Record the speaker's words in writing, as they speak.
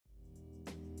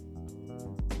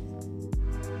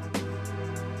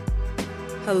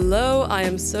Hello, I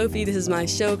am Sophie. This is my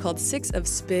show called Six of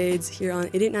Spades here on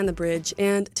 889 The Bridge,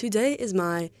 and today is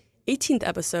my 18th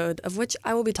episode, of which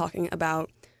I will be talking about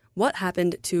what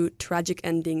happened to tragic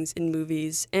endings in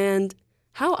movies and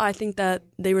how I think that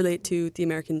they relate to the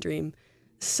American dream.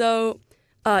 So,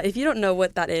 if you don't know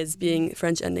what that is, being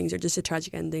French endings or just a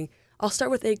tragic ending, I'll start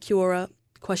with a Quora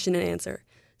question and answer.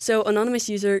 So, anonymous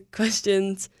user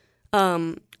questions,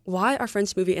 why are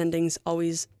French movie endings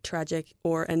always tragic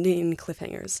or ending in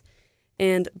cliffhangers?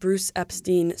 And Bruce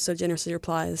Epstein so generously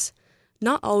replies,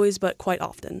 not always, but quite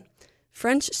often.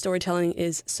 French storytelling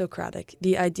is Socratic,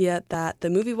 the idea that the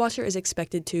movie watcher is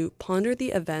expected to ponder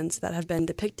the events that have been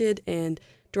depicted and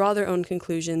draw their own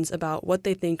conclusions about what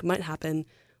they think might happen,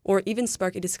 or even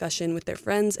spark a discussion with their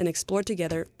friends and explore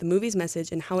together the movie's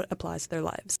message and how it applies to their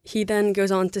lives. He then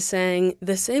goes on to saying,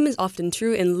 the same is often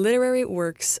true in literary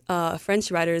works. French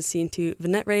writers seem to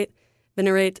venerate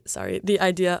the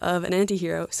idea of an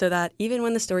anti-hero so that even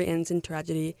when the story ends in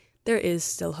tragedy, there is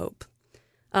still hope.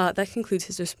 That concludes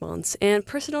his response. And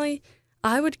personally,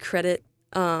 I would credit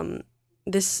the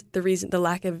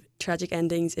lack of tragic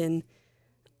endings in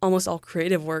almost all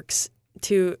creative works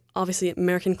to obviously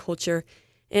American culture.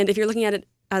 And if you're looking at it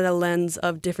at a lens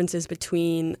of differences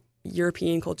between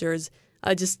European cultures,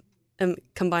 I just am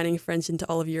combining French into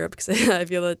all of Europe because I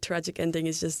feel a tragic ending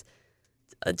is just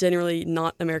a generally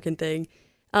not American thing.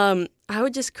 I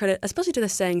would just credit, especially to the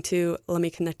saying too, let me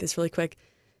connect this really quick,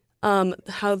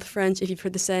 how the French, if you've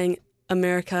heard the saying,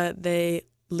 America, they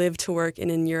live to work,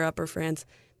 and in Europe or France,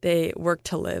 they work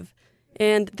to live.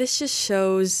 And this just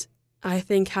shows, I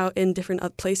think, how in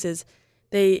different places,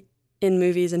 in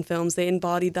movies and films, they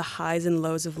embody the highs and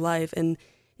lows of life and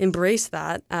embrace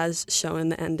that as shown in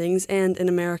the endings. And in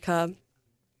America,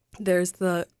 there's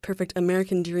the perfect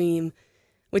American dream,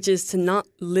 which is to not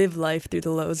live life through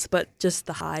the lows, but just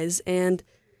the highs. And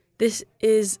this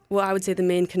is what I would say the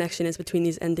main connection is between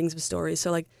these endings of stories.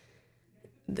 So like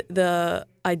the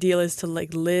ideal is to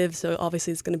like live. So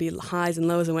obviously it's going to be highs and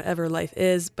lows and whatever life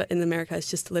is. But in America, it's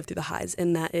just to live through the highs.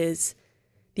 And that is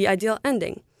the ideal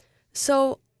ending.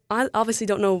 So I obviously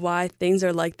don't know why things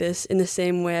are like this in the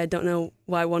same way. I don't know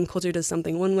why one culture does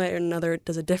something one way or another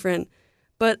does it different.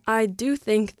 But I do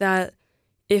think that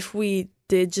if we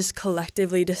did just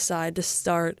collectively decide to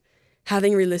start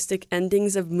having realistic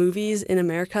endings of movies in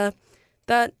America,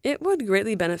 that it would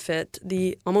greatly benefit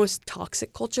the almost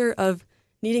toxic culture of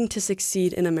needing to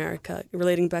succeed in America,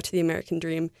 relating back to the American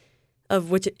dream,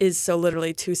 of which it is so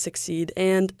literally to succeed.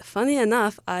 And funny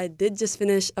enough, I did just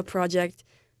finish a project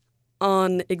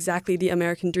on exactly the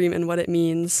American dream and what it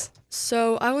means.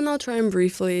 So I will now try and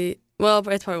briefly, well,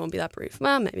 it probably won't be that brief.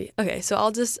 Well, maybe. Okay, so I'll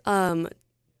just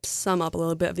sum up a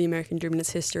little bit of the American dream and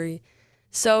its history.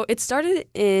 So it started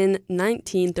in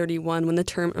 1931 when the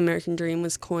term American dream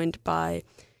was coined by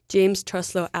James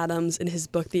Truslow Adams in his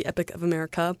book, The Epic of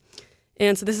America.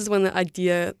 And so this is when the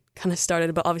idea kind of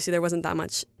started, but obviously there wasn't that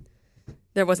much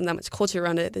culture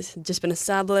around it. This had just been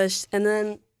established. And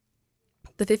then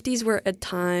the 50s were a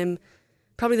time,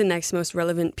 probably the next most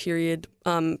relevant period,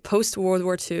 post-World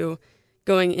War II,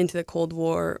 going into the Cold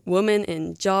War. Women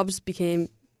in jobs being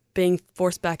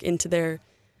forced back into their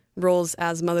roles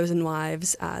as mothers and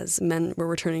wives as men were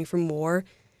returning from war.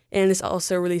 And this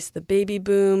also released the baby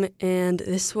boom. And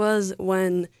this was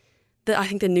when I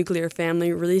think the nuclear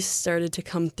family really started to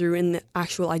come through, and the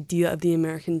actual idea of the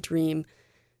American dream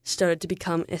started to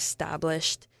become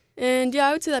established. And yeah,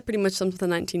 I would say that pretty much sums up the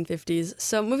 1950s.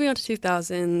 So moving on to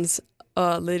 2000s,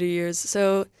 later years.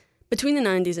 So between the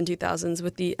 90s and 2000s,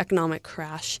 with the economic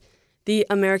crash, the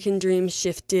American dream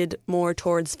shifted more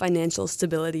towards financial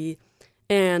stability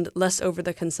and less over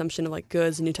the consumption of like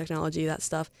goods, new technology, that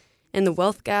stuff. And the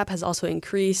wealth gap has also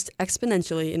increased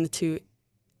exponentially in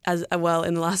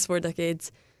the last 4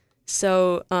 decades.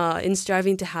 So in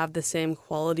striving to have the same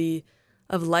quality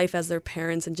of life as their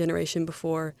parents and generation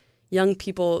before, young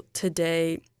people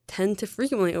today tend to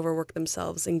frequently overwork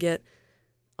themselves and get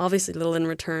obviously little in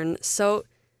return. So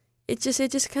it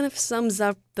just kind of sums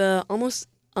up the almost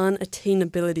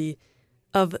unattainability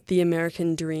of the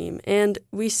American dream. And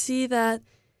we see that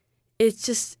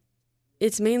it's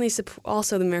mainly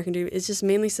also the American dream is just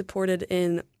mainly supported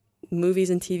in movies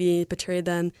and TV portrayed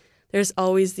then. There's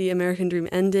always the American dream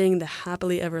ending, the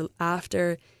happily ever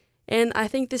after. And I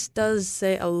think this does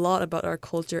say a lot about our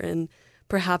culture and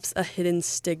perhaps a hidden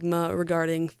stigma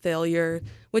regarding failure,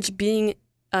 which being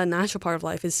a natural part of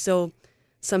life is still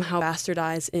somehow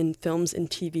bastardized in films and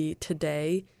TV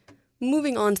today.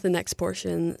 Moving on to the next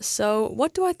portion. So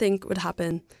what do I think would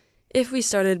happen if we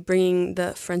started bringing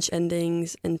the French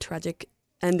endings and tragic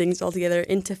endings altogether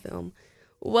into film?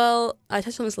 Well, I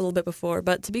touched on this a little bit before,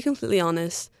 but to be completely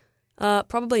honest,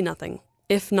 probably nothing.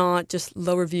 If not, just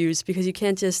lower views, because you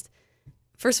can't just,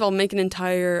 first of all, make an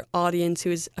entire audience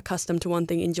who is accustomed to one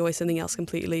thing enjoy something else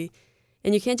completely.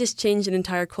 And you can't just change an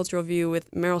entire cultural view with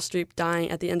Meryl Streep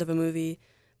dying at the end of a movie.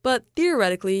 But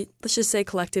theoretically, let's just say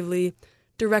collectively,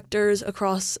 directors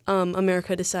across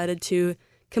America decided to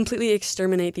completely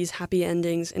exterminate these happy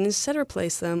endings and instead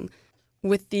replace them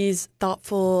with these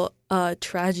thoughtful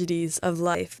tragedies of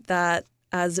life that,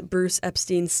 as Bruce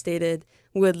Epstein stated,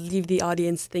 would leave the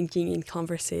audience thinking and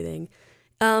conversating.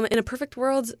 In a perfect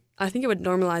world, I think it would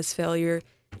normalize failure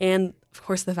and, of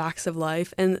course, the facts of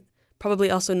life, and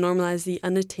probably also normalize the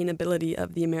unattainability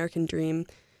of the American dream,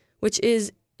 which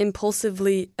is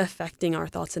impulsively affecting our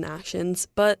thoughts and actions.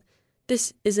 But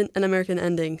this isn't an American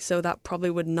ending, so that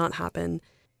probably would not happen.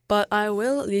 But I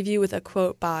will leave you with a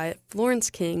quote by Florence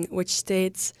King, which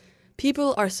states,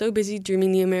 "People are so busy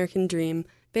dreaming the American dream,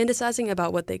 fantasizing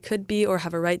about what they could be or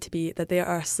have a right to be, that they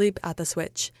are asleep at the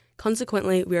switch.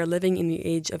 Consequently, we are living in the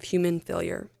age of human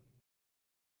failure."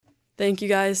 Thank you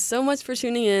guys so much for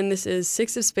tuning in. This is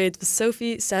Six of Spades with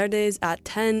Sophie, Saturdays at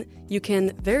 10. You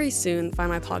can very soon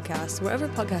find my podcast wherever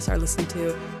podcasts are listened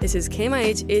to. This is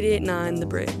KMIH 88.9 The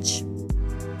Bridge.